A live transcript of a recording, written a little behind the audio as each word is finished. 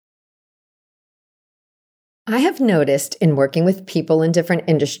I have noticed in working with people in different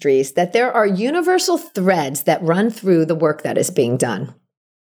industries that there are universal threads that run through the work that is being done.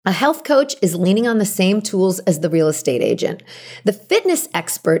 A health coach is leaning on the same tools as the real estate agent. The fitness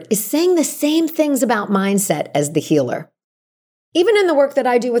expert is saying the same things about mindset as the healer. Even in the work that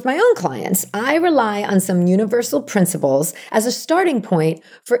I do with my own clients, I rely on some universal principles as a starting point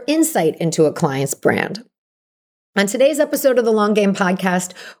for insight into a client's brand. On today's episode of the Long Game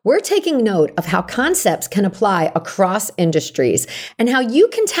Podcast, we're taking note of how concepts can apply across industries and how you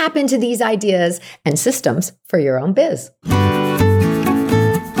can tap into these ideas and systems for your own biz.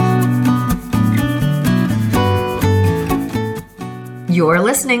 You're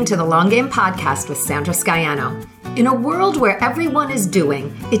listening to the Long Game Podcast with Sandra Scaiano. In a world where everyone is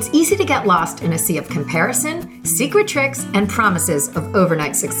doing, it's easy to get lost in a sea of comparison, secret tricks, and promises of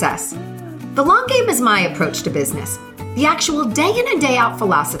overnight success. The long game is my approach to business, the actual day in and day out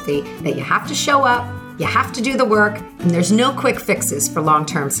philosophy that you have to show up, you have to do the work, and there's no quick fixes for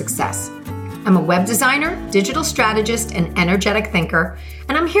long-term success. I'm a web designer, digital strategist, and energetic thinker,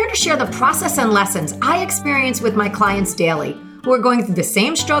 and I'm here to share the process and lessons I experience with my clients daily who are going through the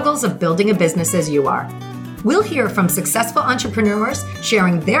same struggles of building a business as you are. We'll hear from successful entrepreneurs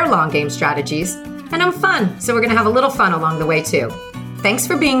sharing their long game strategies, and I'm fun, so we're going to have a little fun along the way too. Thanks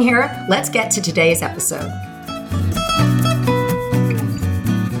for being here. Let's get to today's episode.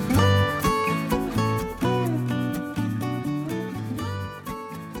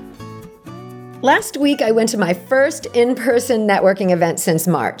 Last week, I went to my first in-person networking event since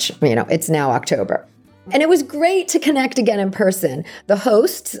March. It's now October. And it was great to connect again in person. The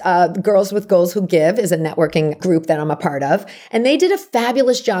hosts, Girls with Goals Who Give, is a networking group that I'm a part of. And they did a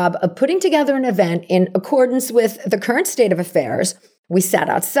fabulous job of putting together an event in accordance with the current state of affairs. We sat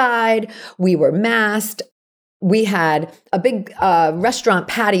outside, we were masked, we had a big restaurant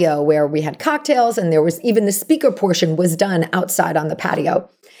patio where we had cocktails, and there was even the speaker portion was done outside on the patio.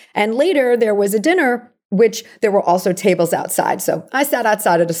 And later there was a dinner, which there were also tables outside. So I sat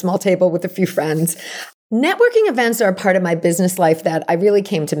outside at a small table with a few friends. Networking events are a part of my business life that I really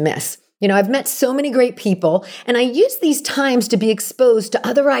came to miss. I've met so many great people, and I use these times to be exposed to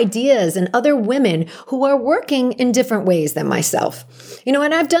other ideas and other women who are working in different ways than myself. And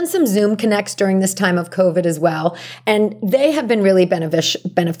I've done some Zoom connects during this time of COVID as well, and they have been really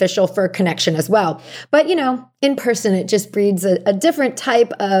beneficial for connection as well. But, in person, it just breeds a different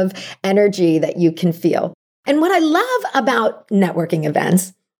type of energy that you can feel. And what I love about networking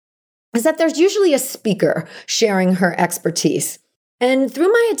events is that there's usually a speaker sharing her expertise. And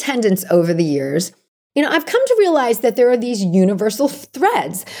through my attendance over the years, I've come to realize that there are these universal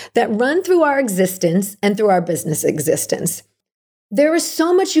threads that run through our existence and through our business existence. There is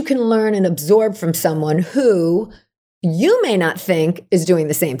so much you can learn and absorb from someone who you may not think is doing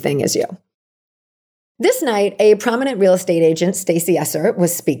the same thing as you. This night, a prominent real estate agent, Stacey Esser,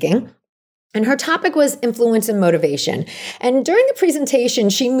 was speaking, and her topic was influence and motivation. And during the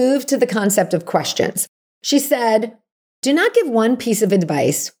presentation, she moved to the concept of questions. She said, "Do not give one piece of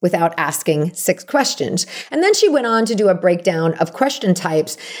advice without asking 6 questions." And then she went on to do a breakdown of question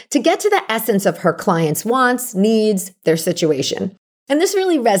types to get to the essence of her client's wants, needs, their situation. And this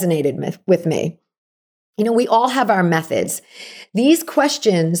really resonated with me. We all have our methods. These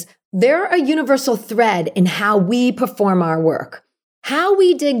questions, they're a universal thread in how we perform our work, how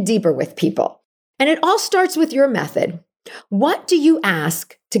we dig deeper with people. And it all starts with your method. What do you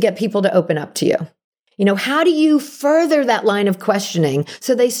ask to get people to open up to you? How do you further that line of questioning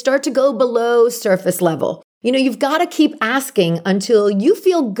so they start to go below surface level? You've got to keep asking until you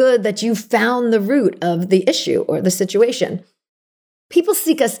feel good that you found the root of the issue or the situation. People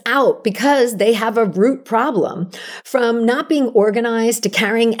seek us out because they have a root problem, from not being organized to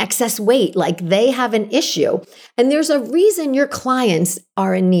carrying excess weight, like they have an issue. And there's a reason your clients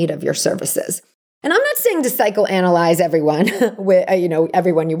are in need of your services. And I'm not saying to psychoanalyze everyone,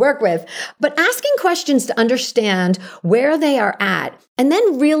 everyone you work with, but asking questions to understand where they are at, and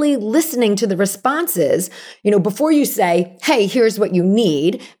then really listening to the responses, before you say, "Hey, here's what you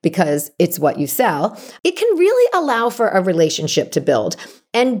need," because it's what you sell, it can really allow for a relationship to build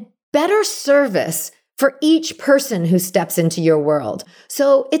and better service for each person who steps into your world.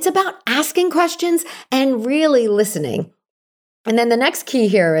 So it's about asking questions and really listening. And then the next key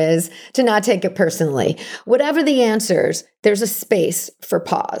here is to not take it personally. Whatever the answers, there's a space for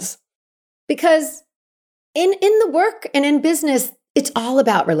pause. Because in the work and in business, it's all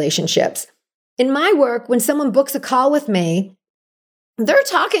about relationships. In my work, when someone books a call with me, they're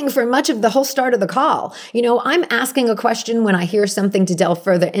talking for much of the whole start of the call. I'm asking a question when I hear something to delve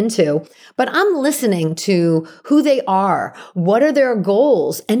further into, but I'm listening to who they are, what are their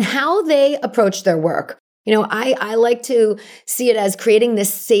goals, and how they approach their work. I like to see it as creating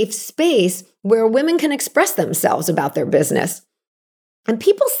this safe space where women can express themselves about their business. And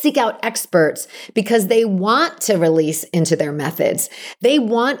people seek out experts because they want to release into their methods. They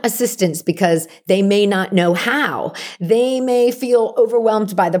want assistance because they may not know how. They may feel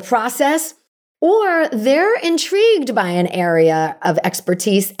overwhelmed by the process, or they're intrigued by an area of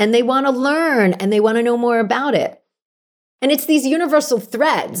expertise and they want to learn and they want to know more about it. And it's these universal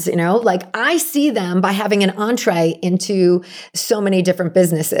threads, like I see them by having an entree into so many different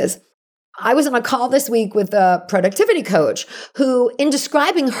businesses. I was on a call this week with a productivity coach who, in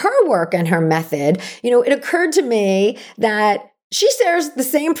describing her work and her method, it occurred to me that she shares the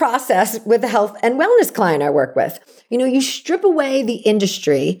same process with a health and wellness client I work with. You strip away the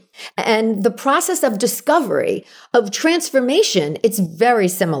industry and the process of discovery, of transformation, it's very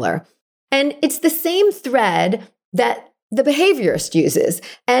similar. And it's the same thread that the behaviorist uses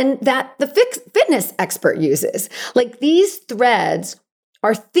and that the fitness expert uses. Like these threads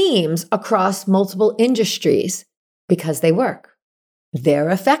are themes across multiple industries because they work, they're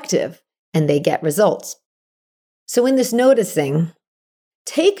effective, and they get results. So in this noticing,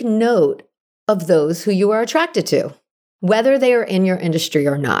 take note of those who you are attracted to, whether they are in your industry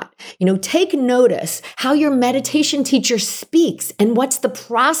or not. Take notice how your meditation teacher speaks and what's the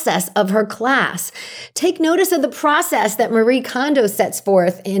process of her class. Take notice of the process that Marie Kondo sets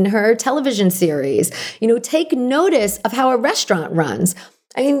forth in her television series. Take notice of how a restaurant runs.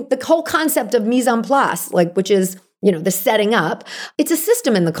 The whole concept of mise en place, which is, the setting up, it's a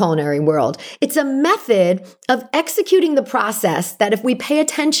system in the culinary world. It's a method of executing the process that if we pay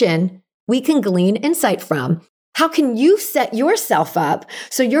attention, we can glean insight from. How can you set yourself up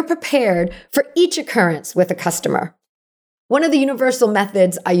so you're prepared for each occurrence with a customer? One of the universal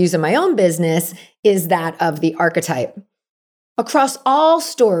methods I use in my own business is that of the archetype. Across all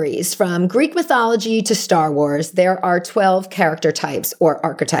stories, from Greek mythology to Star Wars, there are 12 character types or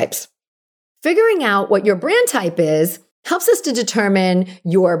archetypes. Figuring out what your brand type is helps us to determine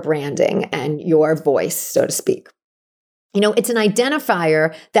your branding and your voice, so to speak. It's an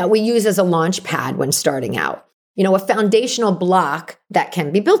identifier that we use as a launch pad when starting out. A foundational block that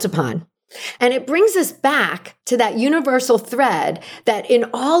can be built upon. And it brings us back to that universal thread that in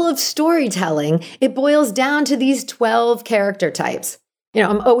all of storytelling, it boils down to these 12 character types.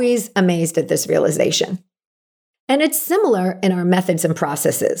 I'm always amazed at this realization. And it's similar in our methods and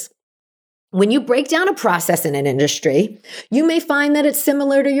processes. When you break down a process in an industry, you may find that it's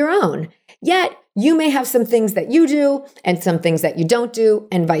similar to your own. Yet, you may have some things that you do and some things that you don't do,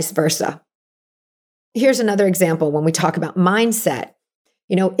 and vice versa. Here's another example when we talk about mindset.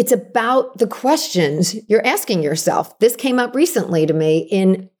 It's about the questions you're asking yourself. This came up recently to me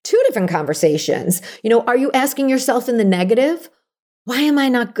in 2 different conversations. Are you asking yourself in the negative? Why am I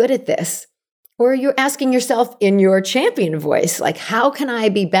not good at this? Or are you asking yourself in your champion voice, like, how can I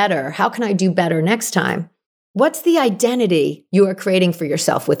be better? How can I do better next time? What's the identity you are creating for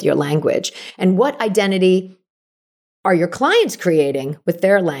yourself with your language? And what identity are your clients creating with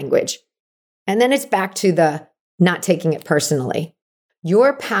their language? And then it's back to the not taking it personally.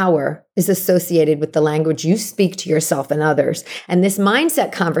 Your power is associated with the language you speak to yourself and others. And this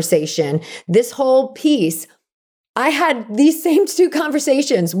mindset conversation, this whole piece, I had these same 2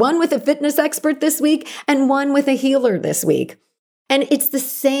 conversations, one with a fitness expert this week and one with a healer this week. And it's the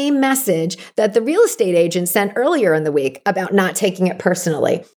same message that the real estate agent sent earlier in the week about not taking it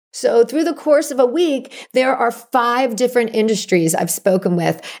personally. So through the course of a week, there are 5 different industries I've spoken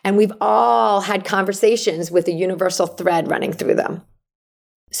with, and we've all had conversations with a universal thread running through them.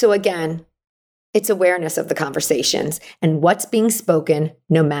 So again, it's awareness of the conversations and what's being spoken,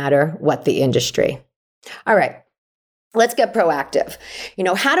 no matter what the industry. All right. Let's get proactive.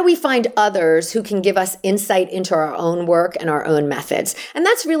 How do we find others who can give us insight into our own work and our own methods? And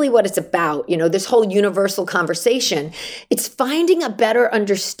that's really what it's about. This whole universal conversation. It's finding a better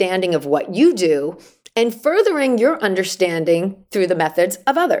understanding of what you do and furthering your understanding through the methods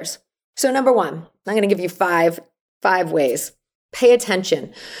of others. So number 1, I'm going to give you five ways. Pay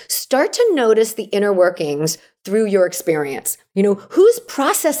attention. Start to notice the inner workings through your experience. Whose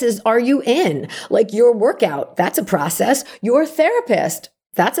processes are you in? Like your workout, that's a process. Your therapist,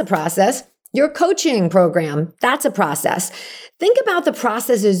 that's a process. Your coaching program, that's a process. Think about the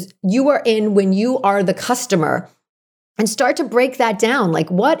processes you are in when you are the customer and start to break that down.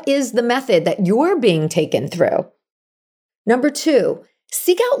 Like, what is the method that you're being taken through? Number 2,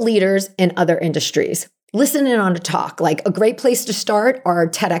 seek out leaders in other industries. Listen in on a talk. Like, a great place to start are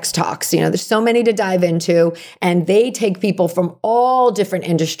TEDx talks. There's so many to dive into, and they take people from all different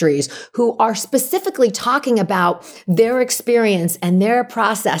industries who are specifically talking about their experience and their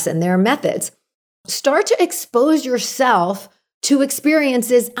process and their methods. Start to expose yourself to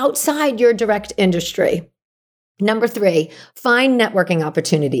experiences outside your direct industry. Number 3, find networking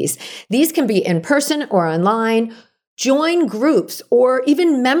opportunities. These can be in person or online. Join groups or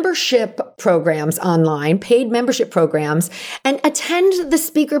even membership programs online, paid membership programs, and attend the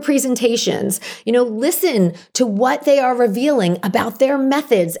speaker presentations. Listen to what they are revealing about their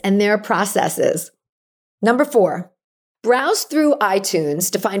methods and their processes. Number 4, browse through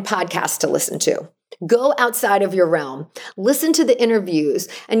iTunes to find podcasts to listen to. Go outside of your realm, listen to the interviews,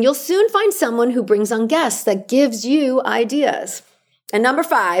 and you'll soon find someone who brings on guests that gives you ideas. And number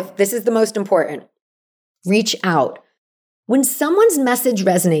 5, this is the most important. Reach out. When someone's message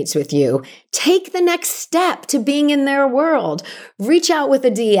resonates with you, take the next step to being in their world. Reach out with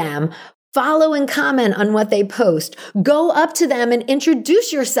a DM, follow and comment on what they post. Go up to them and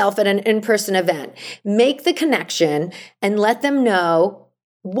introduce yourself at an in-person event. Make the connection and let them know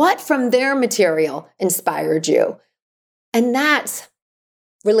what from their material inspired you. And that's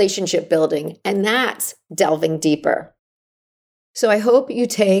relationship building, and that's delving deeper. So I hope you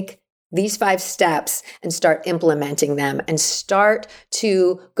take these 5 steps and start implementing them and start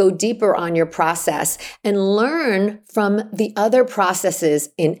to go deeper on your process and learn from the other processes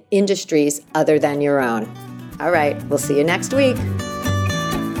in industries other than your own. All right, we'll see you next week.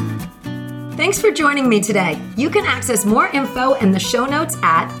 Thanks for joining me today. You can access more info in the show notes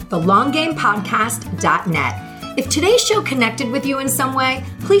at thelonggamepodcast.net. If today's show connected with you in some way,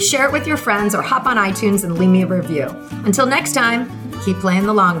 please share it with your friends or hop on iTunes and leave me a review. Until next time, keep playing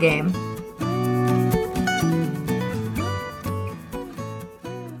the long game.